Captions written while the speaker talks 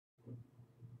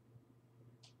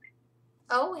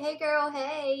Oh, hey girl,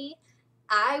 hey.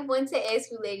 I want to ask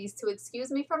you ladies to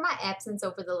excuse me for my absence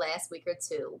over the last week or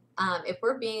two. If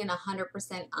we're being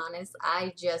 100% honest,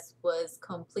 I just was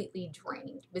completely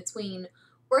drained between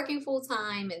working full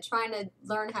time and trying to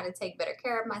learn how to take better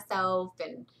care of myself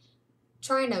and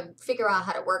trying to figure out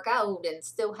how to work out and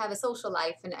still have a social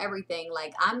life and everything.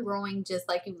 Like I'm growing just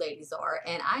like you ladies are,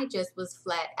 and I just was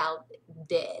flat out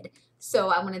dead. So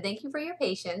I want to thank you for your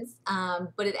patience.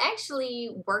 But it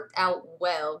actually worked out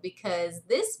well because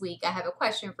this week I have a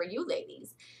question for you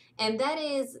ladies, and that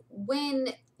is when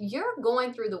you're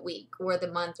going through the week or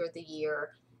the month or the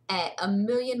year at a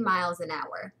million miles an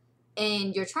hour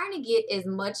and you're trying to get as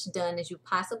much done as you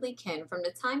possibly can from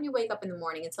the time you wake up in the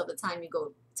morning until the time you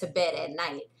go to bed at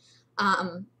night.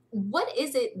 What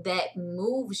is it that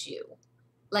moves you?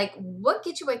 Like, what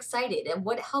gets you excited and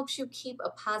what helps you keep a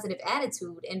positive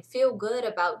attitude and feel good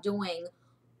about doing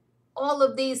all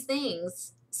of these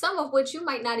things, some of which you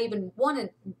might not even want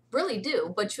to really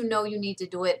do, but you know you need to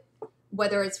do it,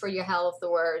 whether it's for your health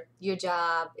or your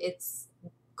job. It's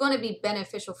going to be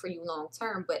beneficial for you long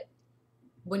term, but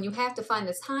when you have to find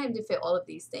the time to fit all of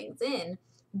these things in,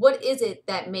 what is it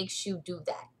that makes you do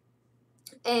that?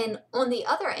 And on the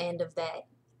other end of that,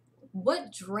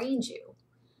 what drains you?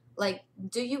 Like,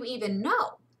 do you even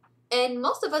know? And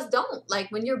most of us don't.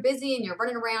 Like, when you're busy and you're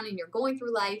running around and you're going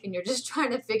through life and you're just trying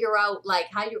to figure out like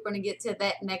how you're going to get to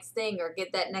that next thing or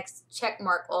get that next check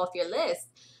mark off your list,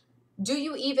 do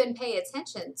you even pay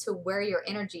attention to where your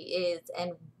energy is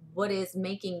and what is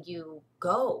making you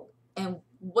go and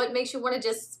what makes you want to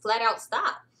just flat out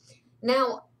stop?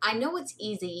 Now, I know it's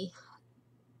easy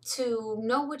to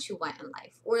know what you want in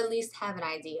life, or at least have an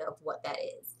idea of what that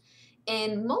is.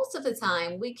 And most of the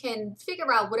time, we can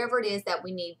figure out whatever it is that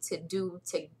we need to do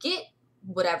to get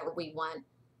whatever we want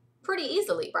pretty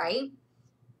easily, right?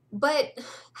 But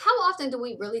how often do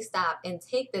we really stop and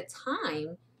take the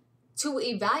time to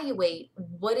evaluate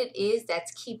what it is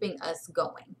that's keeping us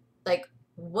going? Like,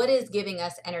 what is giving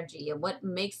us energy and what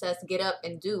makes us get up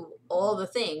and do all the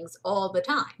things all the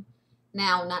time?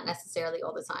 Now, not necessarily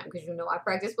all the time, because you know I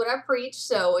practice what I preach.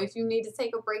 So if you need to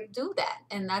take a break, do that.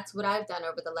 And that's what I've done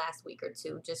over the last week or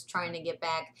two, just trying to get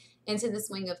back into the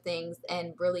swing of things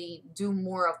and really do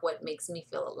more of what makes me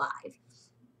feel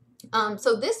alive.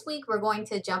 So this week we're going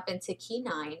to jump into key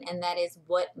nine, and that is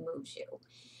what moves you.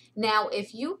 Now,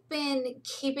 if you've been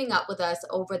keeping up with us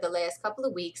over the last couple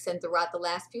of weeks and throughout the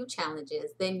last few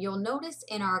challenges, then you'll notice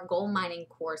in our goal mining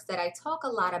course that I talk a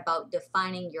lot about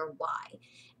defining your why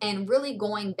and really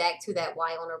going back to that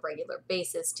why on a regular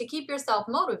basis to keep yourself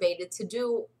motivated to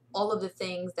do all of the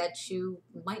things that you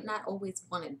might not always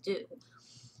want to do.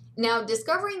 Now,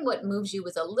 discovering what moves you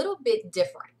is a little bit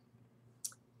different.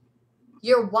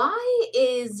 Your why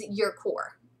is your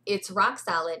core. It's rock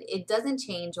solid. It doesn't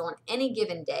change on any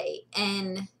given day,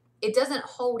 and it doesn't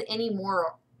hold any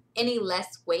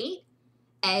less weight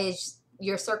as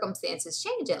your circumstances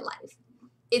change in life.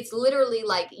 It's literally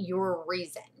like your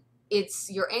reason. It's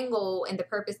your end goal and the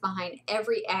purpose behind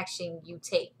every action you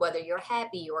take, whether you're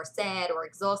happy or sad or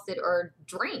exhausted or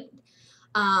drained.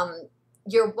 Um,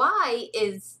 your why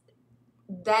is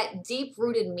that deep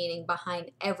rooted meaning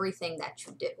behind everything that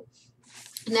you do.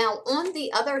 Now, on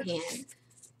the other hand,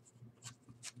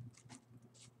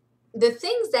 the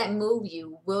things that move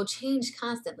you will change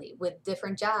constantly with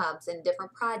different jobs and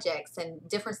different projects and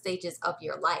different stages of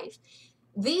your life.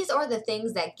 These are the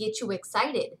things that get you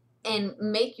excited and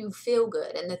make you feel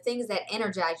good, and the things that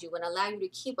energize you and allow you to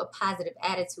keep a positive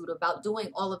attitude about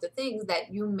doing all of the things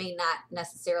that you may not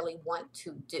necessarily want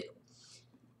to do.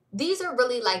 These are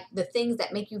really like the things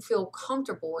that make you feel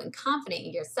comfortable and confident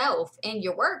in yourself and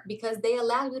your work because they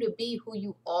allow you to be who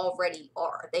you already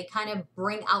are. They kind of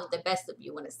bring out the best of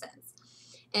you in a sense.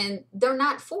 And they're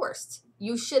not forced.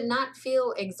 You should not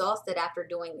feel exhausted after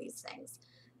doing these things.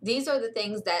 These are the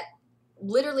things that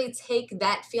literally take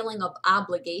that feeling of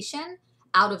obligation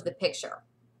out of the picture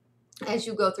as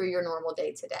you go through your normal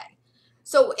day to day.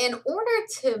 So, in order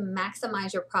to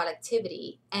maximize your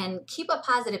productivity and keep a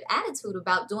positive attitude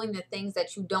about doing the things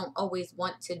that you don't always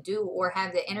want to do or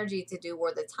have the energy to do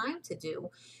or the time to do,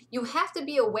 you have to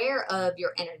be aware of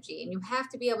your energy and you have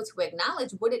to be able to acknowledge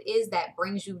what it is that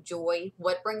brings you joy,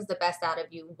 what brings the best out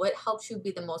of you, what helps you be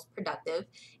the most productive.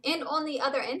 And on the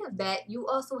other end of that, you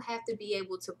also have to be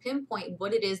able to pinpoint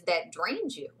what it is that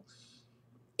drains you.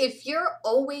 If you're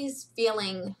always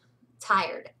feeling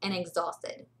tired and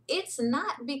exhausted, it's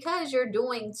not because you're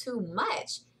doing too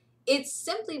much. It's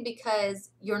simply because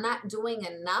you're not doing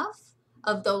enough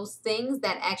of those things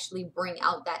that actually bring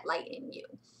out that light in you.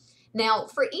 Now,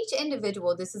 for each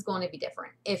individual, this is going to be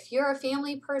different. If you're a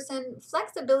family person,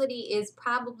 flexibility is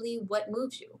probably what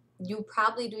moves you. You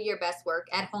probably do your best work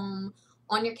at home,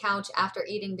 on your couch, after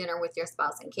eating dinner with your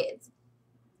spouse and kids.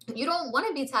 You don't want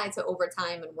to be tied to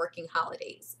overtime and working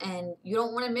holidays, and you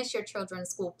don't want to miss your children's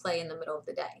school play in the middle of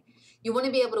the day. You want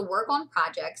to be able to work on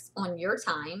projects on your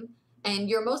time, and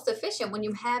you're most efficient when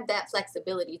you have that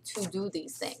flexibility to do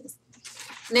these things.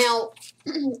 Now,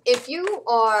 if you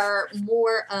are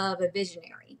more of a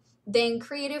visionary, then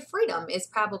creative freedom is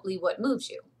probably what moves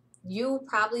you. You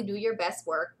probably do your best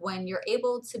work when you're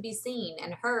able to be seen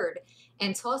and heard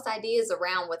and toss ideas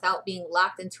around without being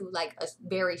locked into like a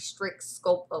very strict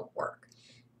scope of work.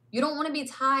 You don't want to be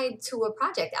tied to a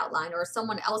project outline or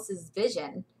someone else's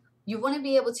vision. You want to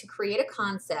be able to create a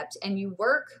concept, and you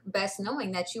work best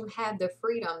knowing that you have the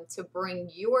freedom to bring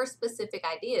your specific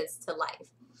ideas to life.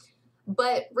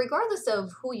 But regardless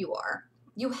of who you are,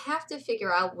 you have to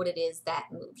figure out what it is that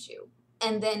moves you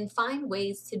and then find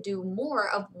ways to do more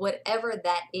of whatever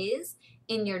that is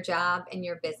in your job and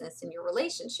your business and your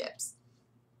relationships.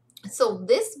 So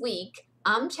this week,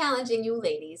 I'm challenging you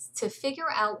ladies to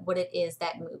figure out what it is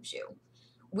that moves you.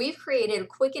 We've created a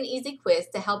quick and easy quiz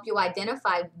to help you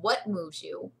identify what moves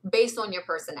you based on your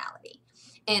personality.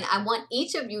 And I want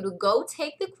each of you to go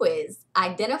take the quiz,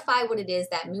 identify what it is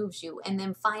that moves you, and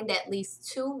then find at least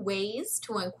 2 ways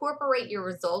to incorporate your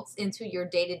results into your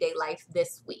day to day life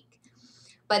this week.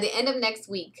 By the end of next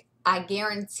week, I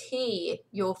guarantee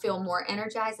you'll feel more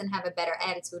energized and have a better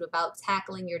attitude about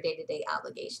tackling your day to day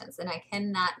obligations. And I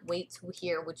cannot wait to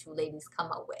hear what you ladies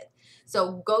come up with.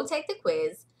 So go take the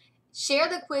quiz. Share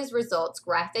the quiz results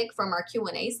graphic from our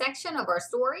Q&A section of our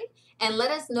story and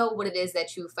let us know what it is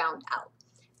that you found out.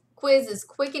 Quiz is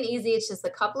quick and easy. It's just a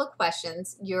couple of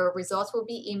questions. Your results will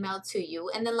be emailed to you.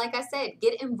 And then, like I said,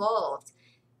 get involved.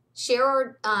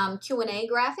 Share our Q&A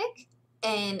graphic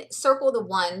and circle the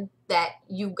one that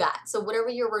you got. So whatever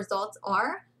your results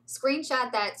are,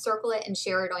 screenshot that, circle it, and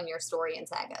share it on your story and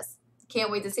tag us.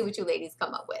 Can't wait to see what you ladies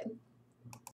come up with.